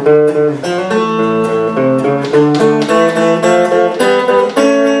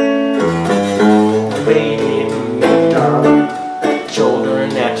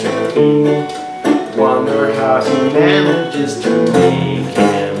 Wonder how he manages to make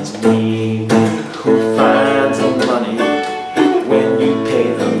ends meet. Who finds the money when you pay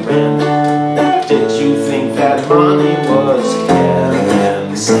the rent? Did you think that money was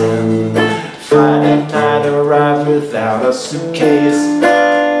heaven sent? Friday night arrived without a suitcase.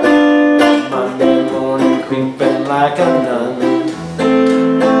 Monday morning creeping like a nun.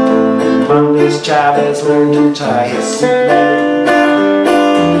 Monday's child has learned to tie his suitmate.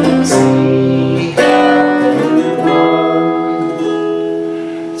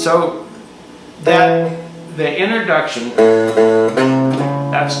 So that the introduction,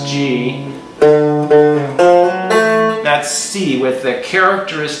 that's G, that's C, with the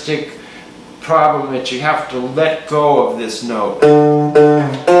characteristic problem that you have to let go of this note.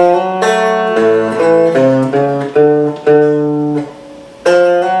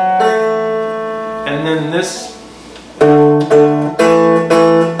 And then this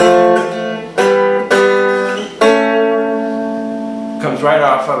comes right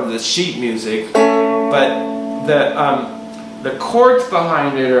off of the sheet music, but The chords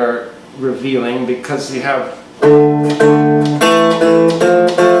behind it are revealing because you have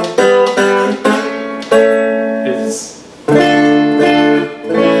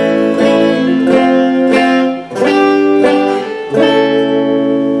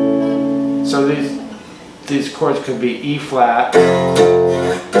so these chords could be E flat,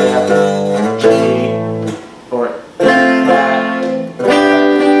 G, or flat,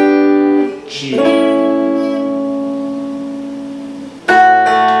 G.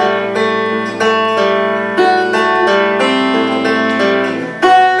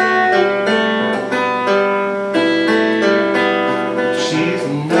 She's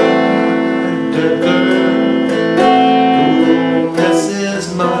not the girl who misses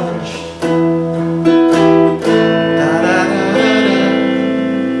much.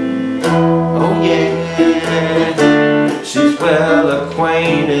 She's well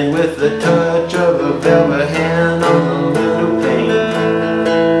acquainted with the touch of a velvet hand on the window pane.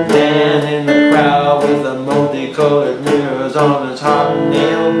 Man in the crowd with the multicolored mirrors on his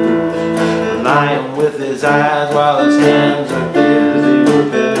hobnail boots, lying with his eyes while his hands are busy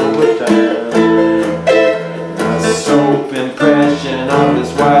working overtime. A soap impression of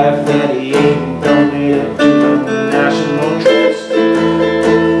his wife that he ain't donated to the National Trust.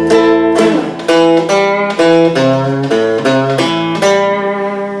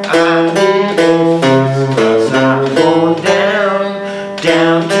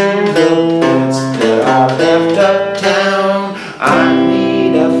 Down to the bits that I left uptown. I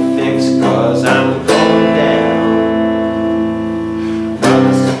need a fix cause I'm going down.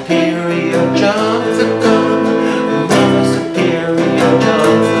 Mother Superior jumps the gun. Mother Superior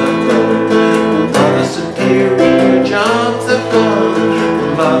jumps the gun. Mother Superior jumps the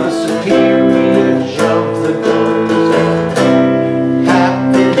gun. Mother Superior jumps the gun.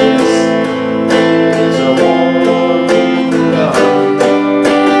 Happiness is a warning gun.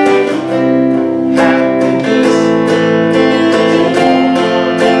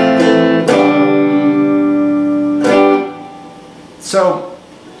 So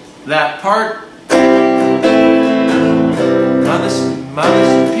that part, Mother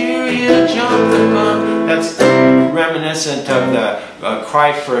Superior jump the gun, that's reminiscent of the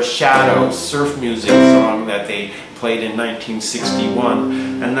Cry for a Shadow surf music song that they played in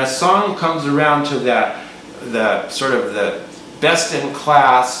 1961. And the song comes around to the sort of the best in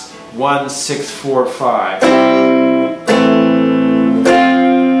class 1-6-4-5.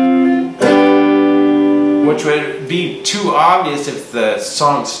 Which would be too obvious if the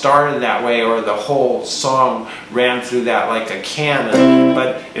song started that way or the whole song ran through that like a canon,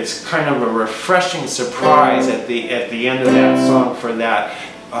 but it's kind of a refreshing surprise at the end of that song for that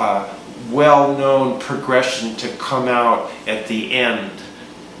well-known progression to come out at the end.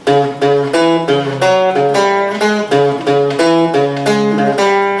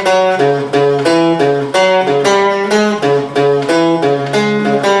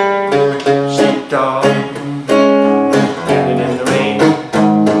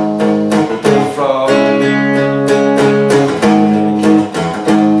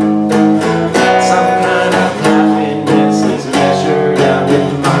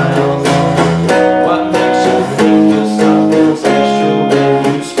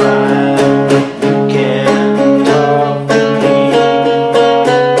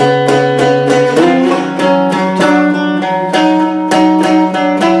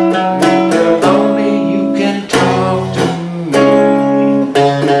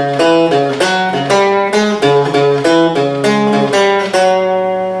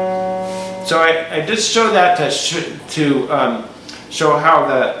 I just show that to show how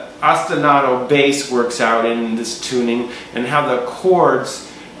the ostinato bass works out in this tuning, and how the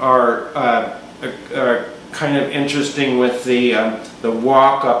chords are kind of interesting with the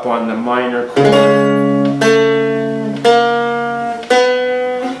walk up on the minor chord.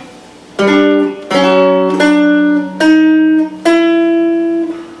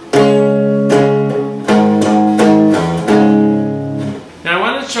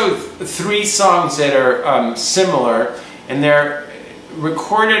 Three songs that are similar, and they're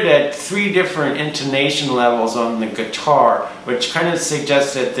recorded at 3 different intonation levels on the guitar, which kind of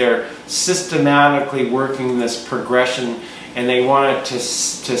suggests that they're systematically working this progression, and they want it to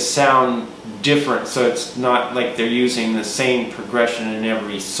sound different, so it's not like they're using the same progression in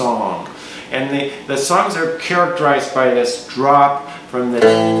every song. And the songs are characterized by this drop from the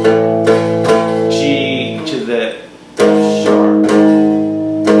G to the sharp.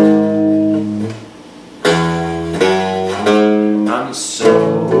 I'm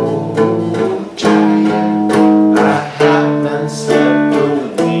so tired, I haven't slept a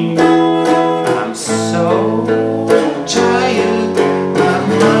wink. I'm so tired.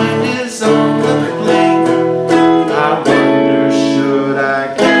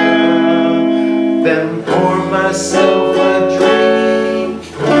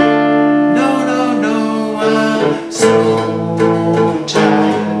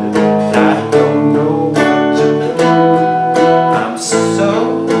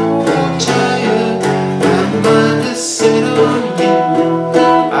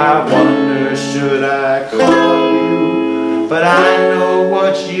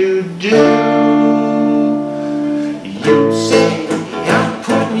 what you do. You say I'm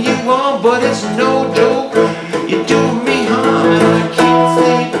putting you on, but it's no joke. You do me harm and I can't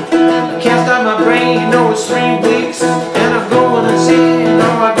sleep. I can't stop my brain, you know it's 3 weeks, and I'm going to see, you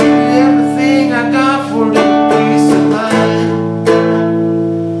know I give you everything I got for a little peace of mind.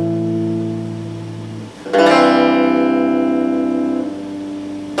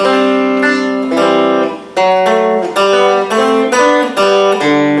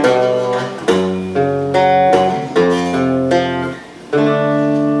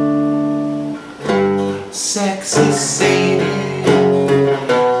 Sexy Sadie,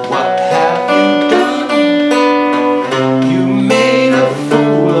 what have you done? You made a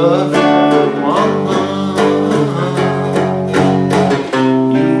fool of everyone.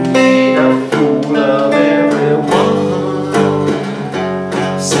 You made a fool of everyone.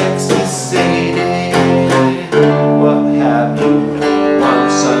 Sexy Sadie, what have you done? One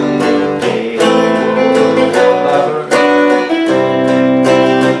Sunday day, your lover,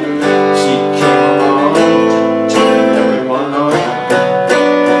 she came along.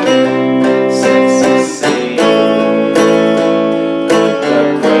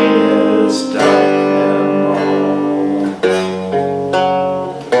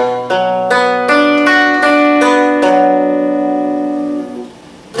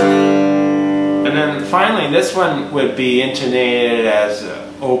 Finally, this one would be intonated as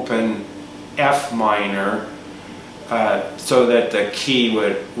open F minor, so that the key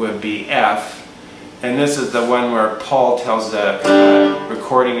would be F. And this is the one where Paul tells the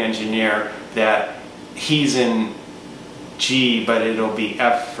recording engineer that he's in G, but it'll be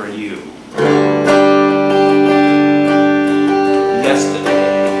F for you. Yesterday,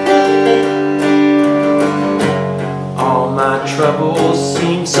 all my troubles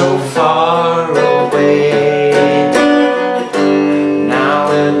seem so far away.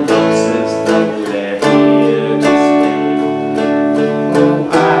 Now it looks as though they're here to stay. Oh,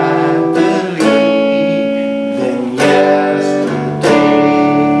 I believe in yesterday.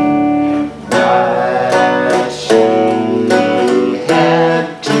 Why she had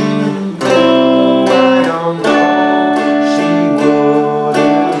to go, I don't know. She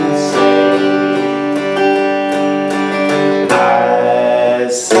wouldn't say. I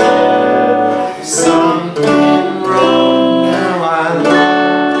said something wrong. Now I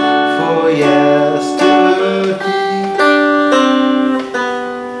long for yesterday.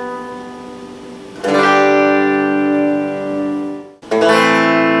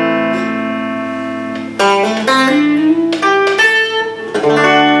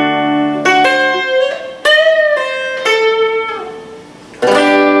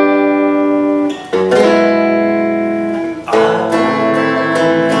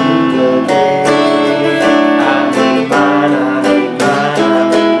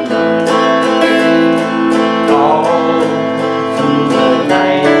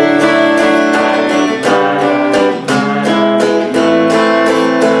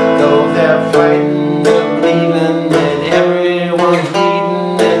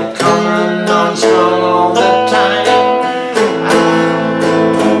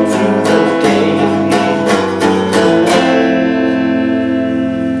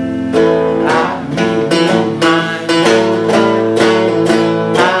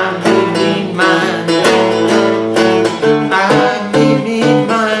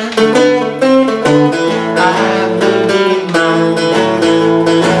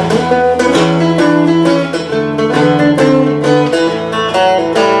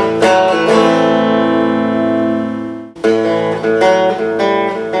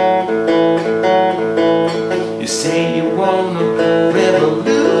 You say you want a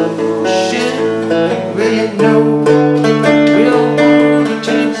revolution, well you know we don't want to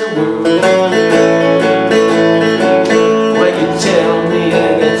change the world. Well you tell me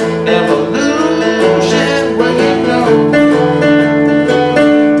that it's evolution, well you know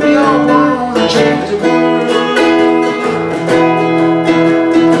we all want to change the world.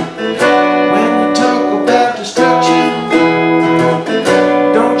 When you talk about destruction,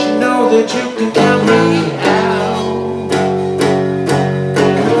 don't you know that you can count me out?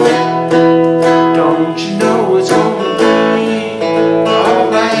 Don't you know it's gonna be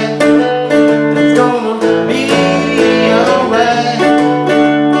alright? It's gonna be alright.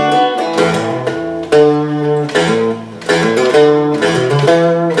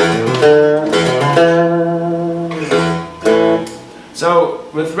 So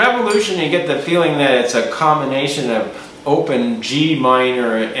with revolution you get the feeling that it's a combination of open G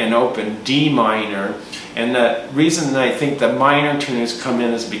minor and open D minor, and the reason I think the minor tunings come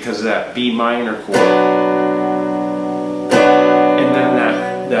in is because of that B minor chord, and then that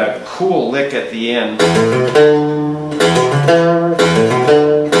cool lick at the end.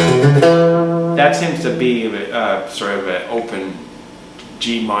 That seems to be sort of an open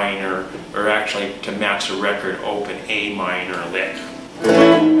G minor, or actually to match the record, open A minor lick.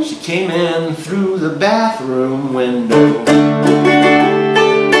 She came in through the bathroom window,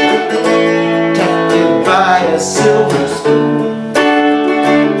 protected by a silver spoon.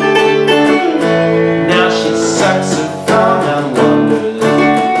 Now she sucks her thumb and wonders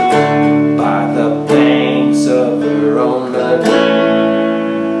by the banks of her own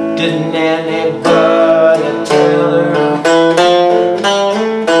lagoon. Didn't anybody tell her?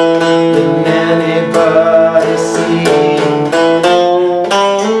 Didn't anybody see?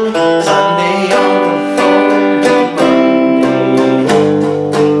 Sunday on the phone to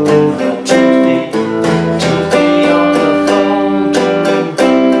Monday, Tuesday on the phone to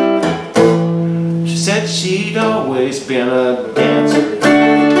me. She said she'd always been a dancer,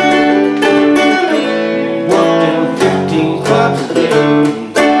 worked in 15 clubs a day.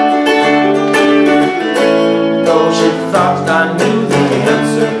 Though she thought I knew the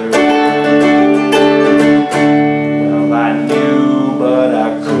answer, well, I knew, but I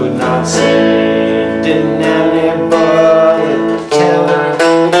could not say. Didn't anybody tell her?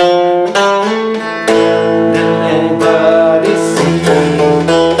 Didn't anybody see?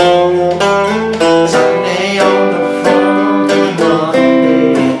 Sunday on the phone to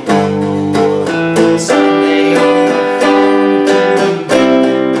Monday, Sunday on the phone to Monday.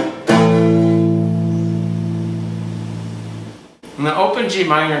 And the open G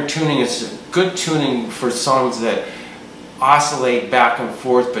minor tuning is good tuning for songs that oscillate back and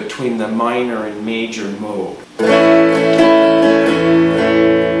forth between the minor and major mode. If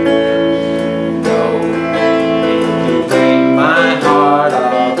you break my heart,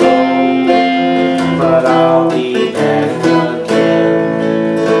 I'll go, but I'll be back again.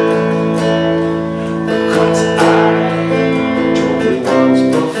 Because I told you once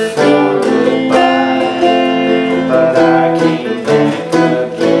before goodbye, but I came back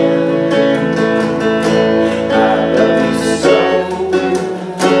again. I love you so,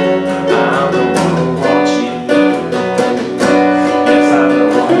 I'm the one who wants you. Yes, I'm the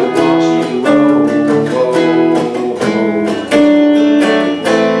one who wants you. Oh, oh, oh.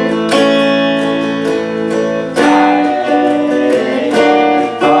 I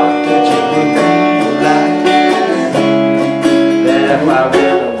thought that you would realize that if I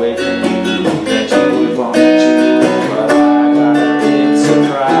ran away from you, that you would want me to. But I got a big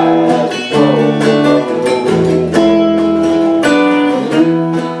surprise. Whoa, whoa, whoa.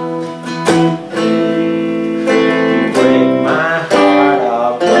 You break my heart,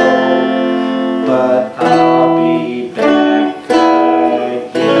 I'll go, but I'll be back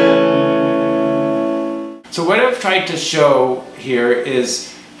again. So what I've tried to show here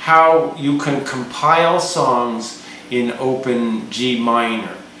is how you can compile songs in open G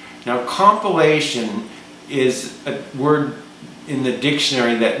minor. Now, compilation is a word in the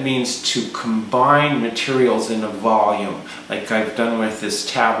dictionary that means to combine materials in a volume, like I've done with this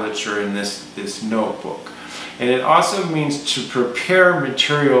tablature in this notebook. And it also means to prepare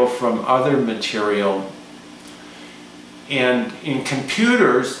material from other material. And in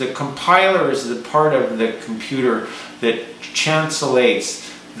computers, the compiler is the part of the computer that translates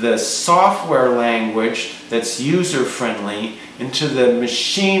the software language that's user-friendly into the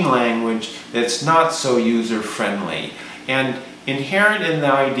machine language that's not so user-friendly. And inherent in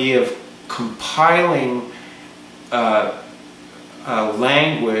the idea of compiling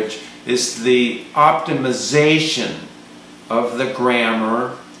language is the optimization of the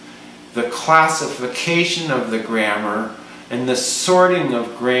grammar, the classification of the grammar, and the sorting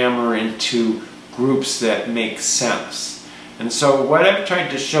of grammar into groups that make sense. And so what I've tried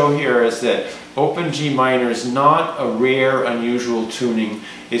to show here is that open G minor is not a rare, unusual tuning.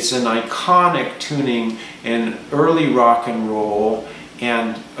 It's an iconic tuning in early rock and roll,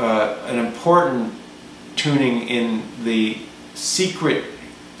 and an important tuning in the secret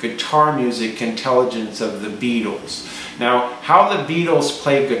guitar music intelligence of the Beatles. Now, how the Beatles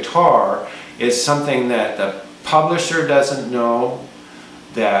play guitar is something that the publisher doesn't know,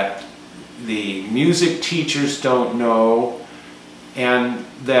 that the music teachers don't know, and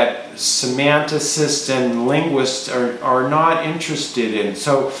that semanticists and linguists are not interested in.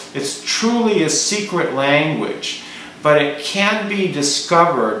 So it's truly a secret language, but it can be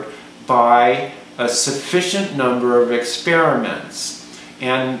discovered by a sufficient number of experiments.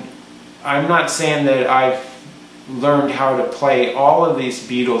 And I'm not saying that I've learned how to play all of these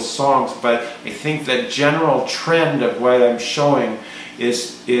Beatles songs, but I think the general trend of what I'm showing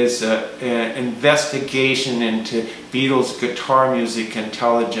is an investigation into Beatles Guitar Music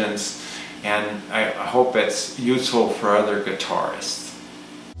Intelligence, and I hope it's useful for other guitarists.